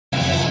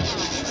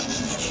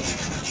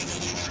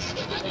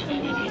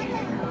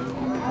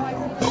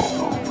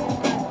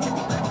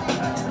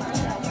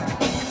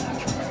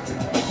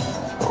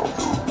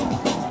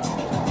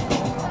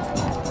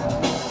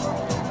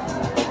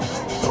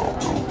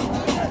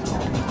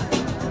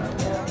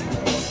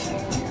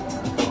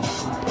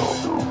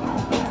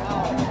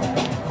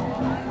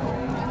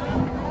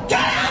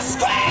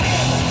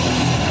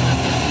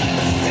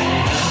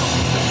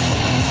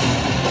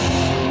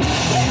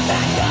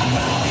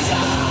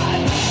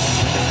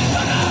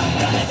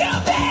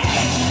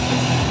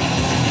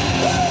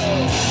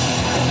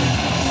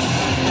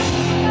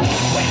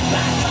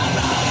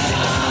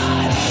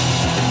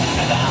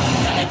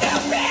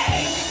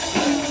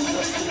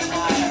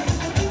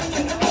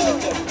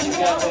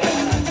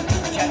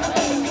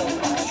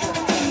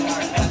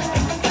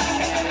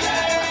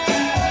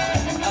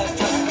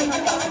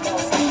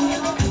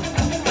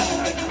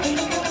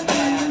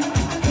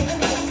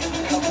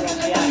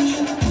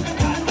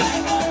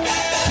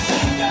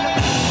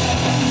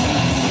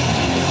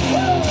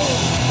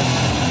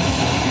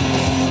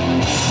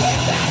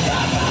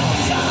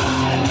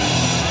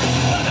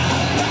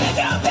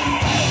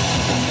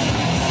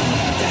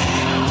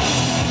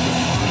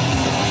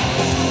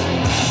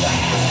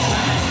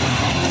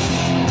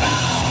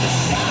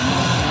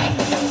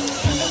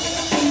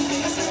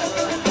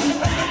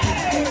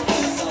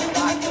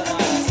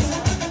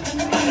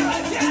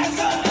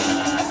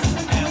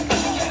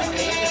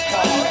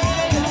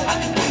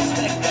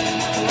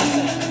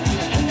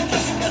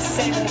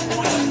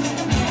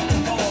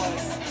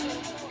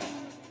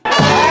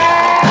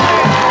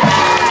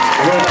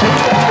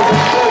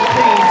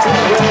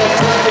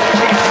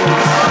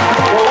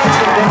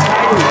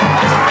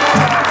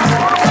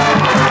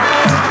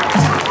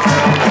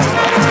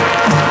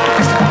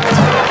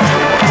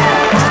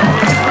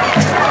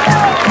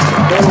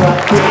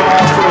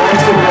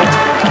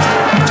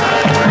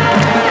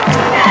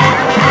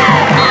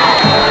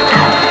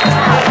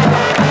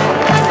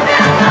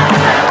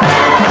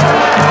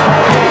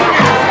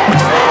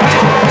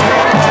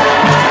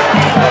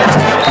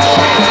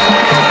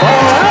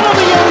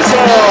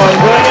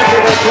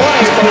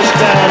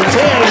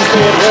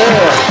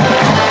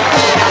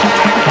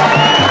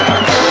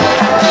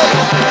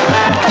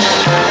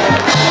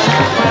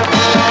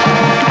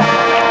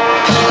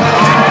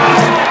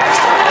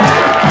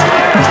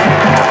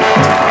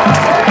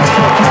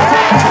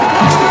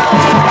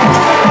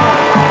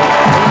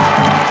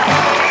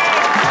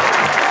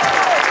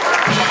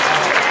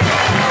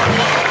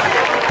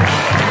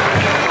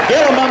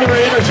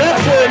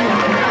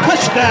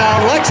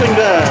Touchdown,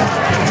 Lexington.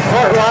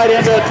 Courtright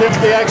in to attempt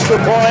the extra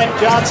point.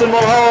 Johnson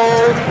will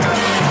hold.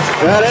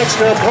 That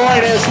extra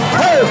point is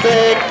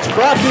perfect.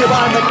 Brought to you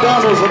by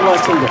McDonald's of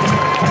Lexington.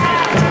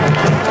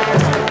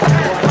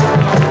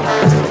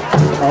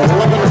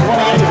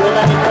 11:28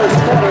 remaining first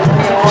quarter.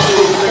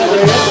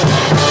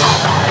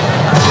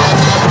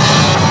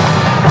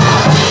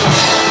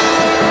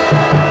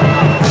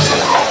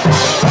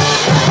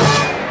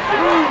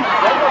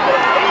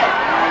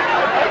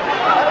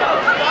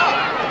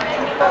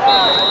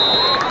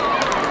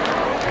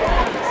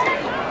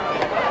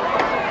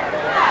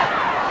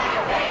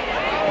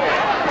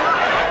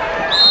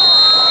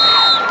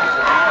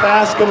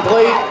 Pass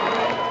complete.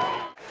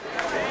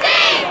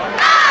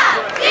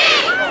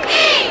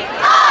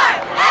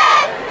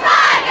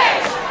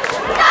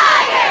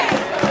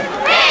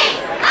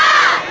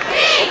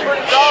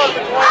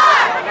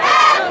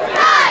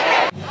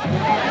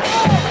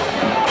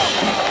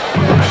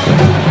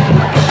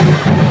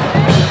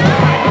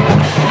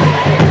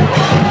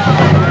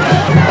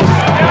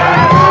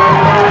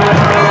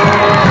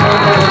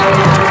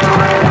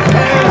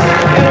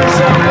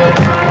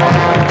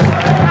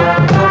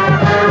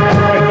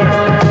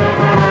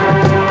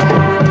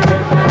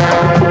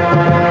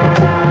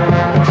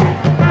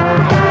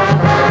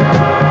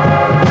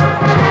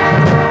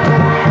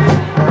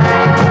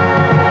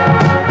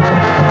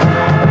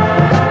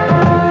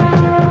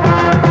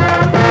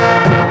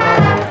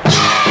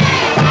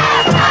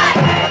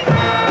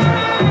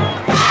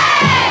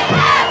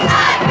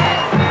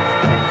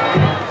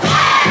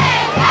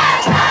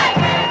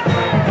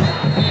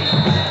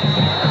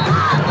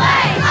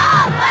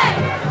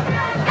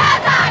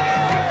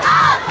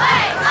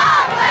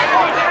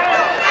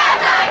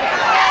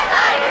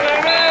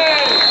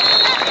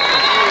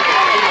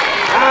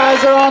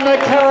 Are on the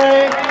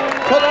carry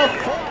to the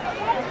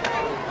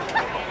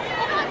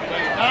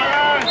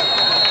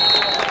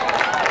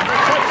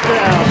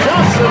touchdown.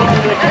 Johnson on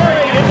the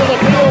carry into the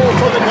field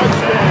for the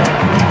touchdown.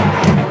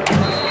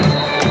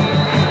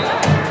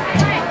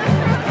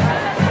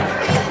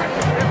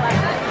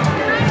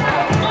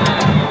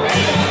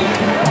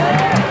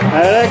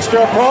 That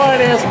extra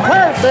point is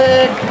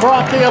perfect.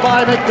 Brought to you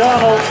by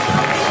McDonald's.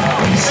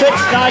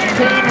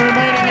 6:19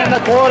 remaining in the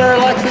quarter.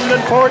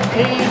 Lexington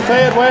 14,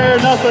 Fayette Ware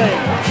nothing.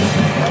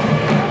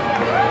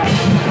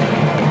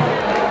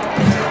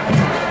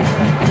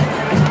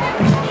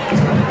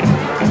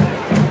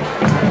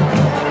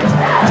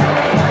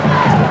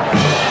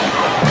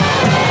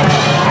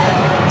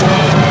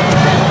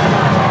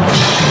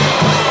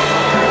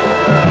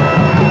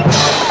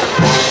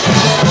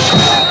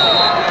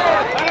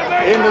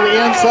 Into the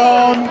end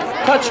zone,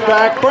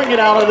 touchback, bring it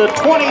out of the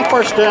 20,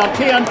 first down,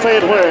 10,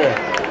 Fayette Ware.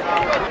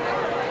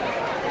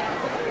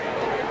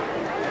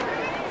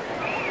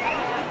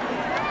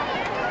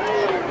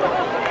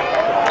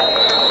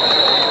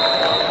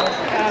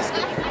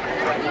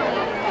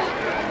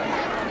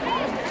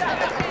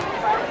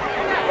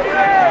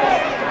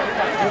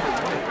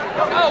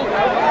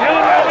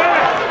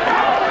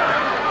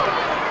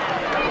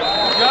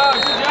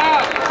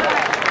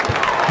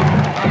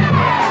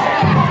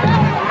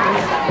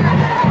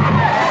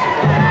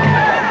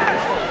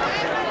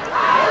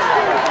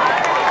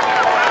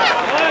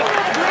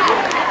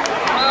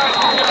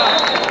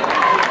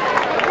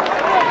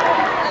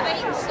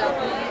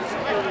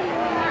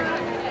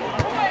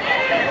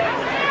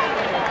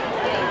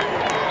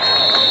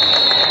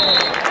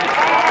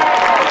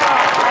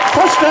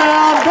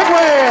 Touchdown, Big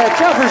Ware.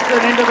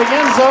 Jefferson into the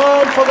end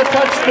zone for the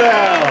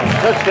touchdown.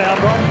 Touchdown,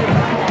 Brian.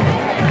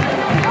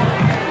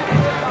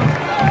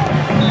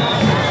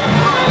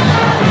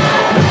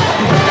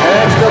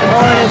 Extra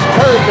point is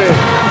perfect.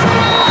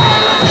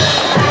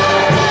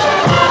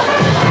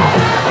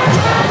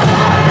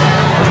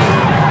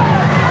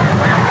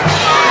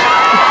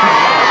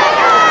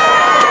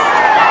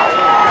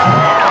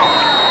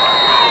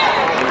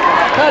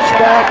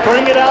 Touchback,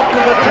 bring it out to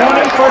the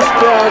 20, first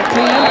down,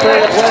 10,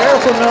 Fayette Ware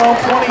from their own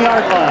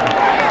 20-yard line.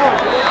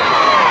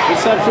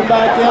 Reception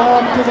by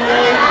Dillon to the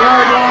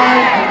 8-yard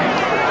line.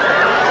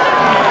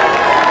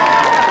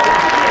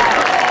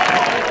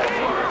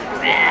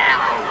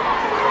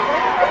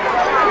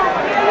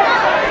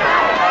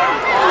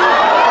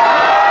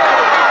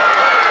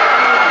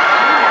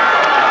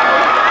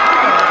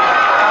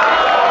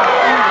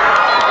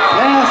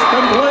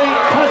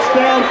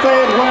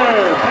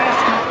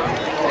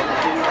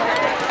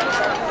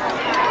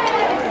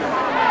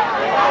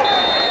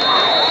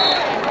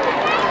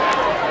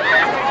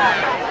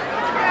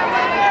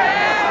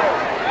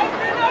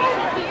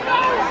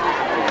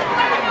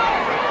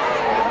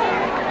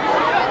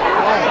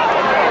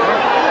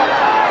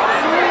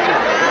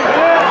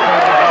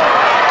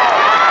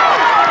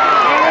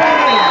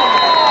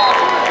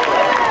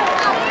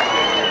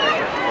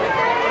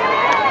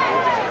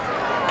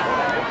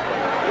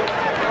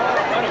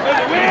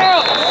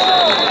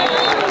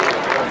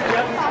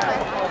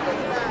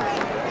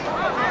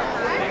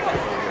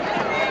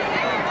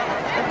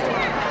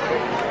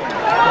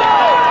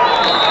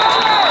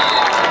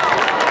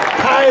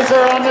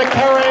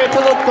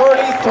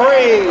 3.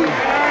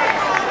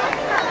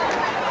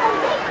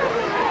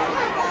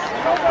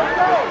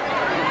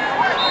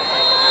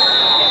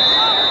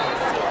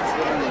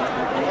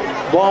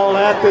 Ball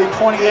at the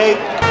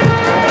 28.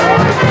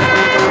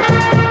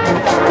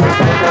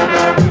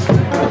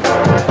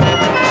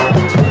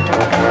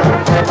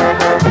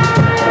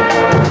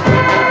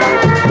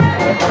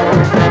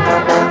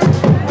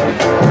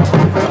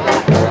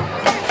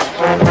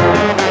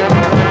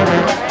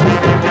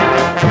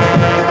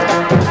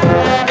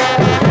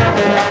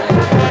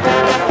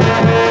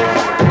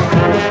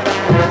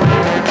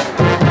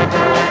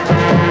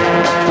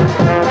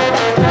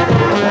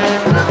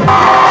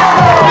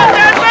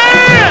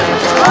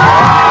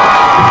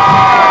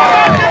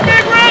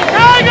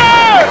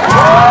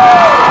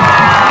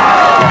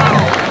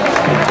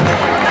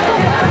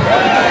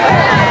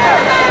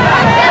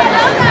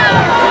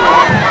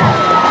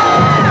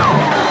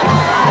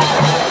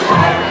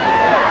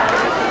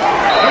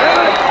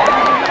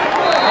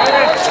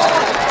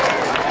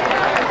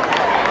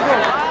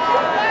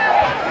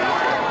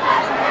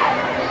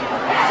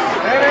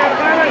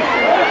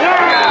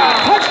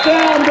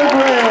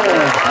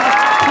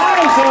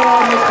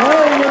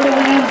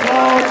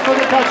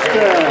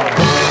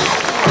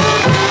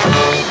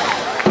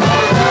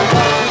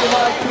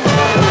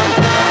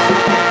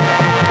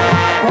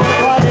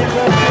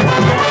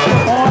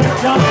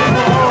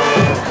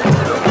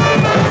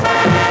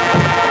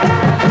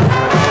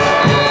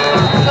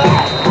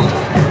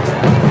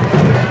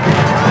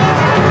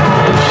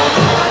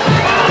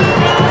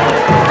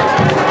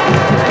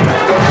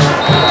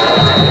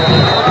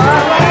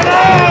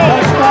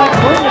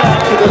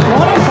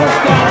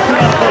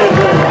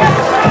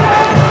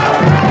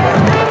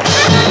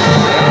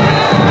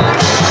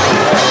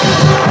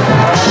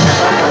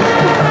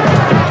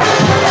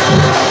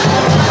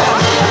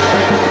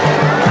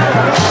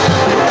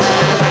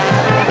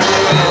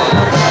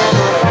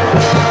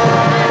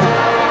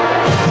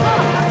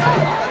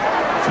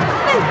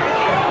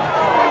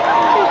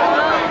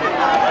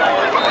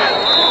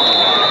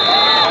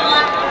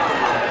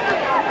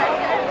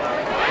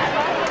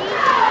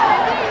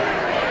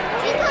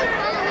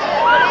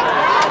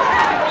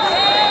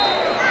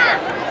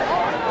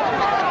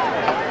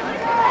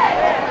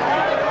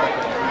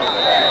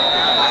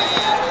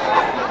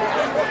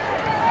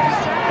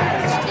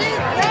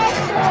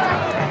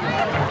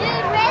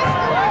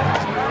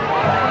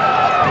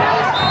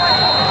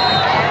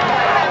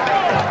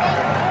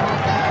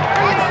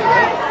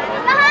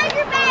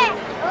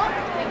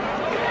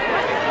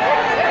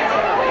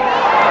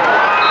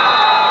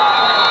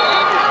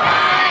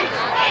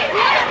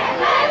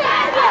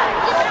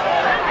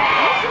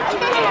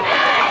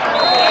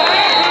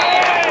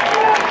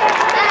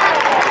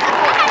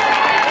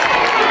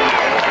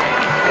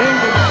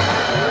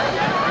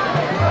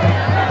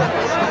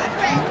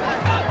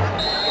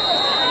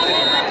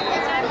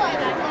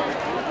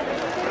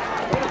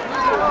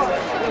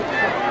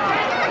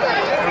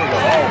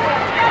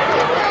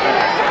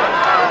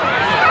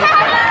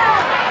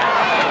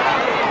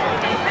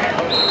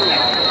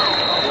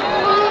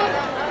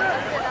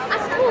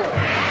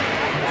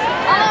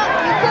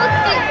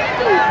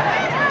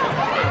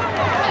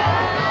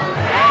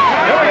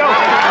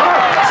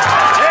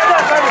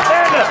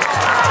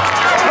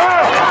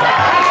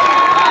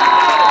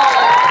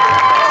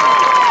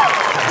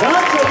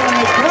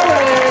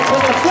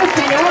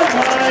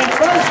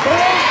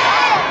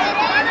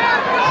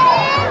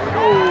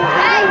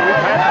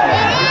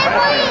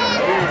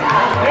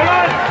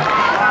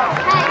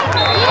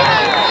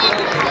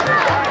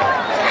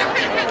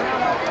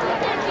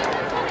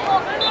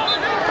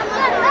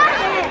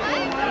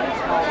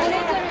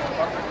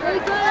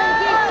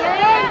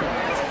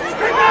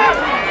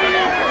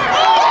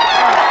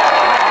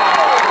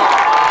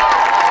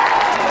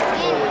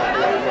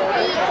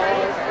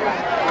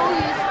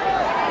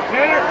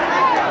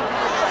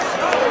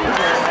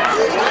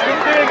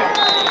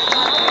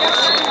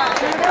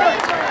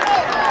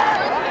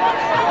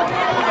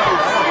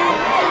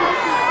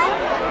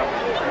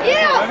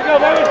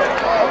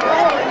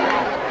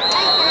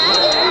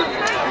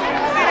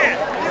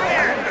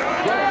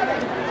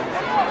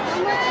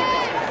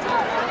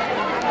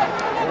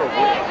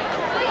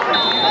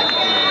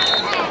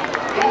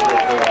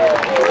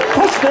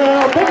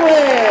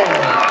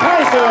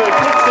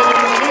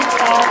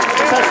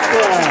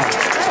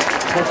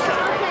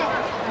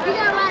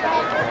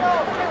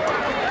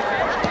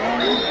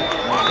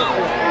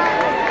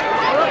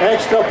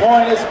 Extra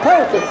point is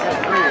perfect.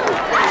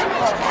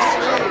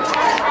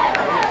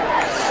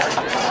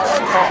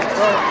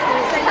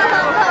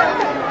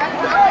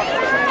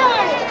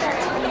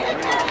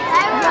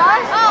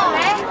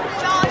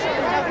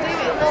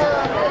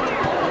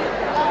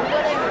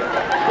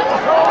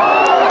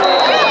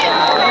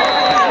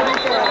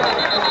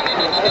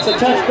 It's a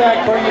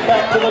touchback, bring it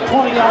back to the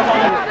 20-yard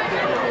line.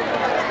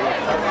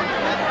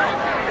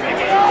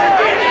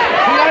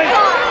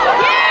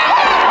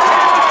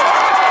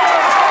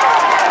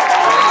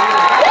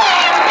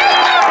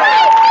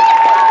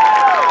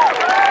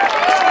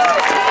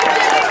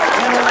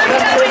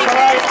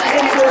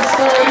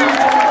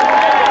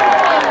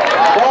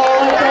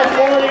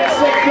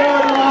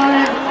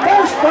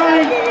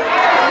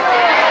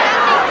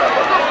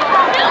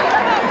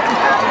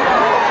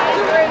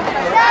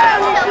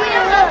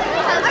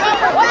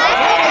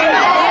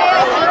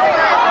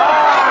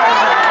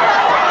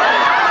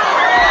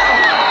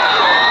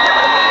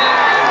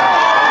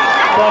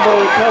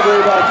 Beautiful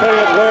recovery by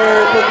Fayette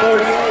Ware for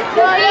 38.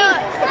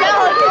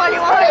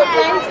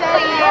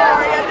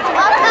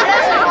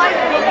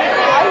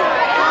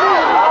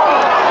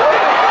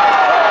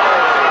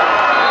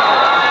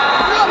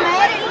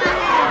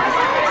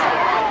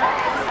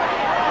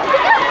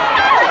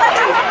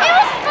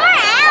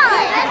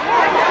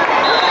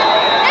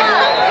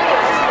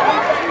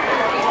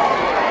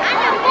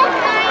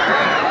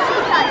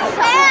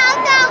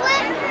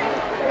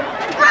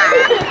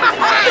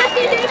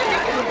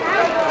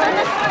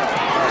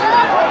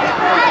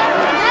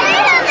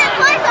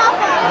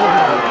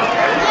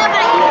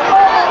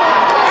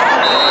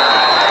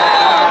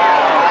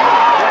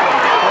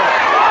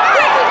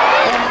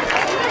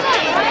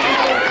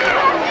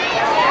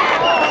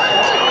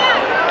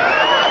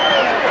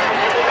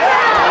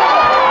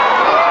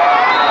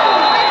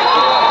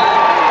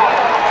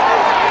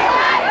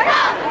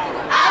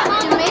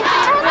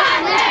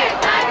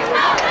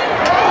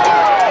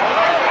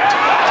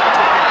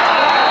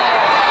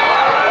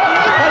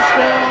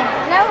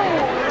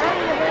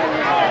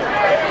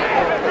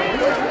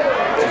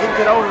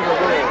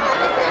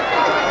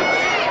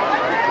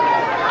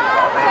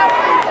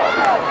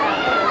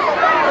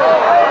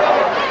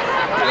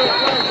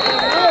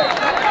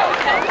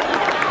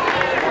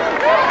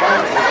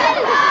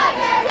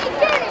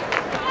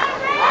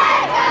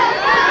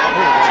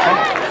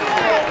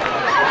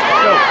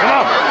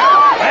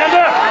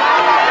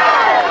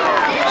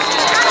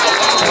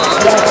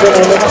 Johnson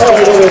on the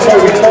carry to the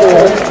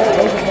 34.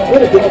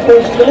 Would have been a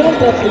first down.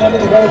 That's the end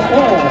of the first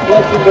half.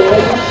 Lexington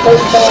leads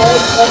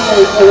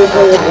 35-28 over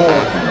Fayette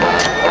Ware.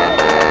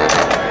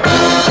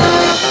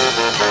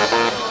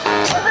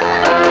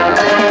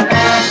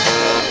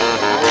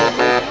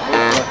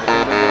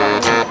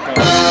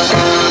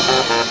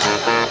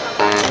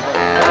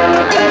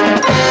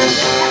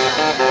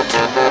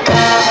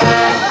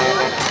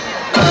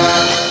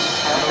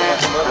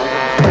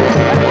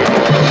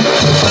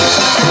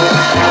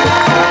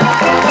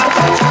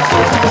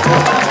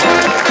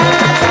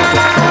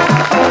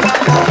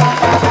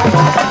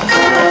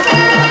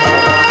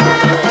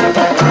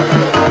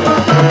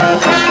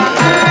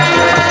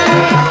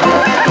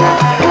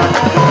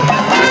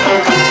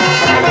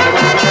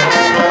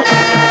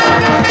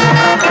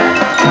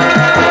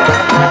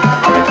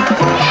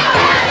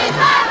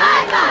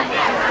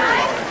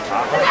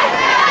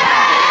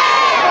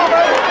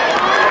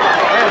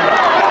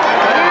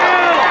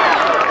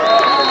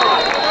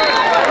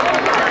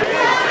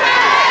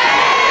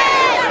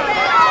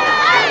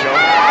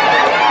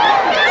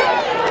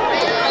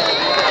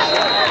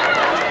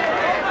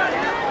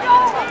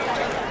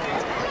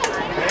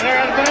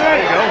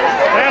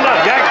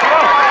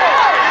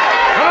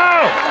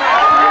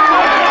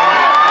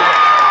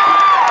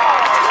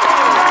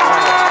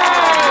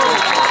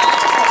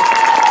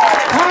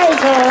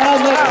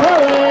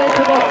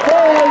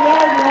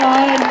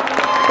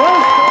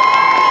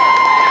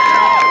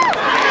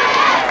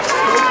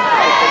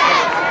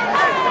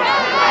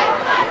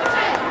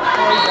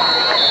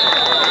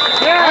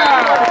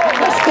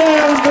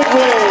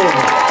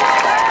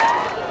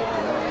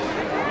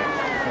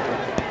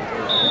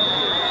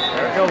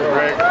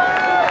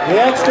 The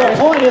extra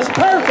point is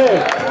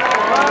perfect.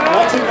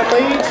 Lexington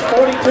leads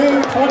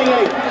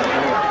 42-28.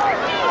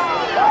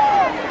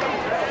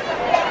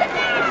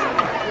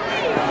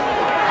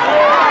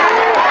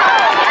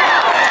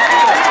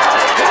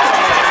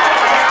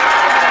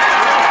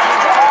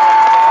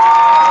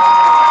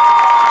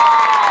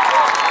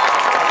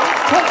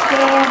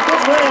 Touchdown,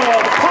 Big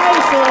Red.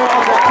 Kaiser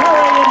on the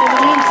carry into the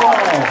end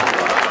zone.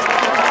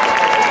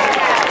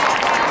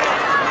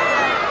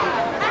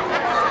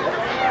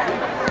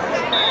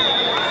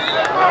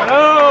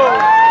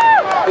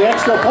 The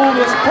extra point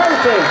is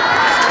perfect.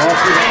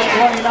 That's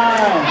 29.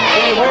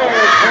 Fayette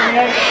Ware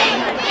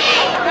 28.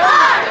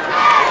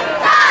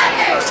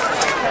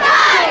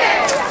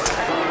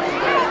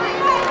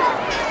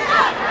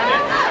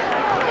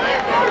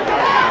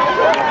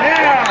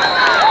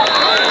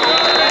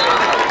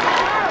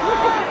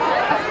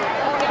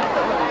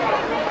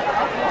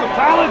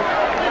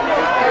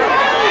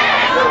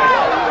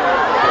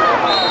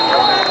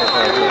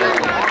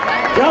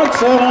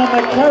 Johnson on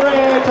the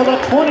carry to the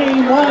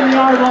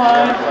 21-yard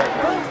line.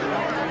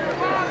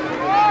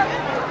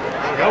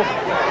 Go.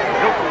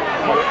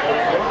 Come on.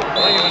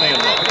 Play him in the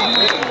end zone.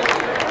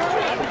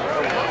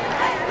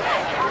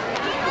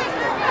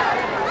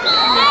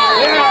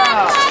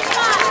 Yeah!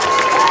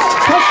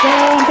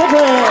 Touchdown, Big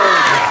Red.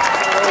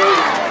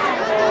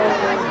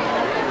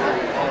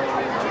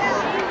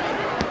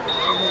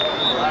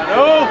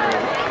 No.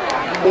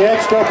 The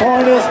extra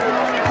point is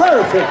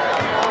perfect.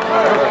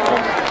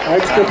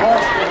 Extra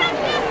point.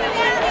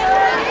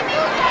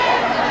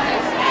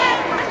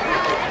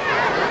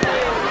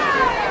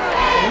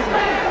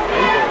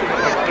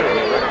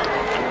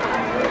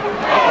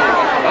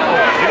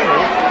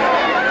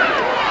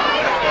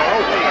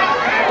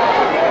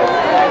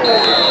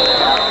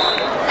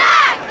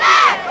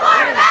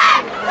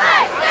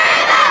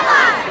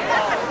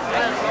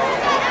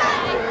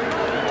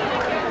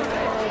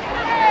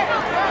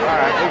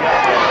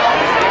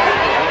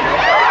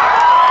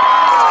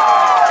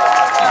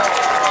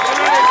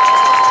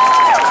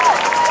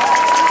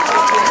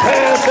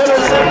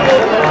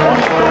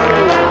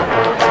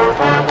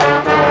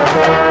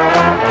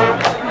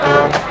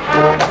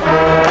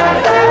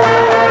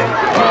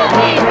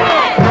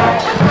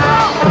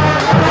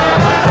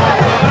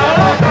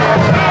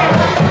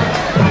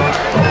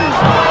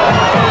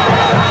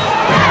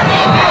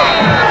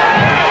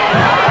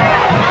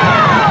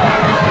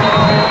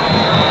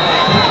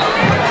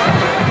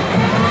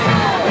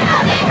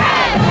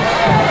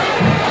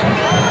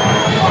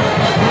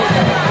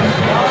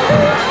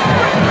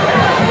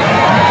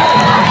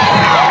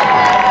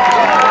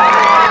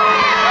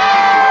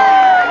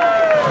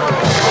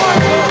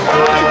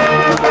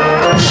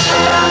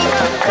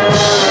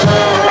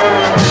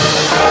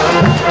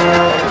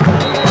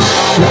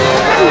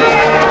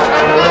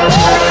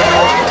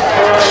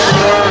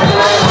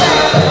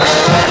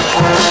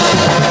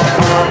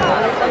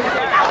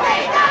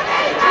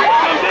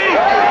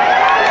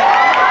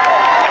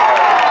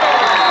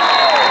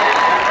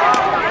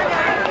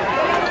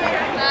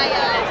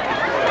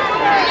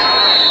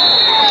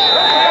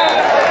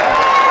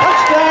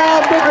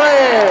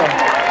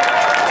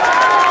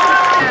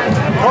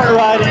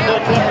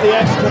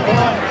 extra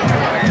point.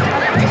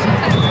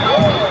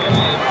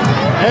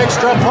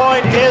 Extra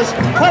point is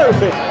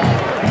perfect.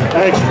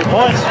 Extra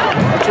points.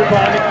 Answered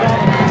by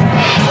McDonald.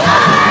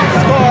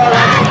 Score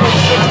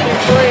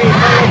 63.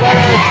 Fayette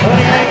Ware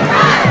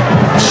 28.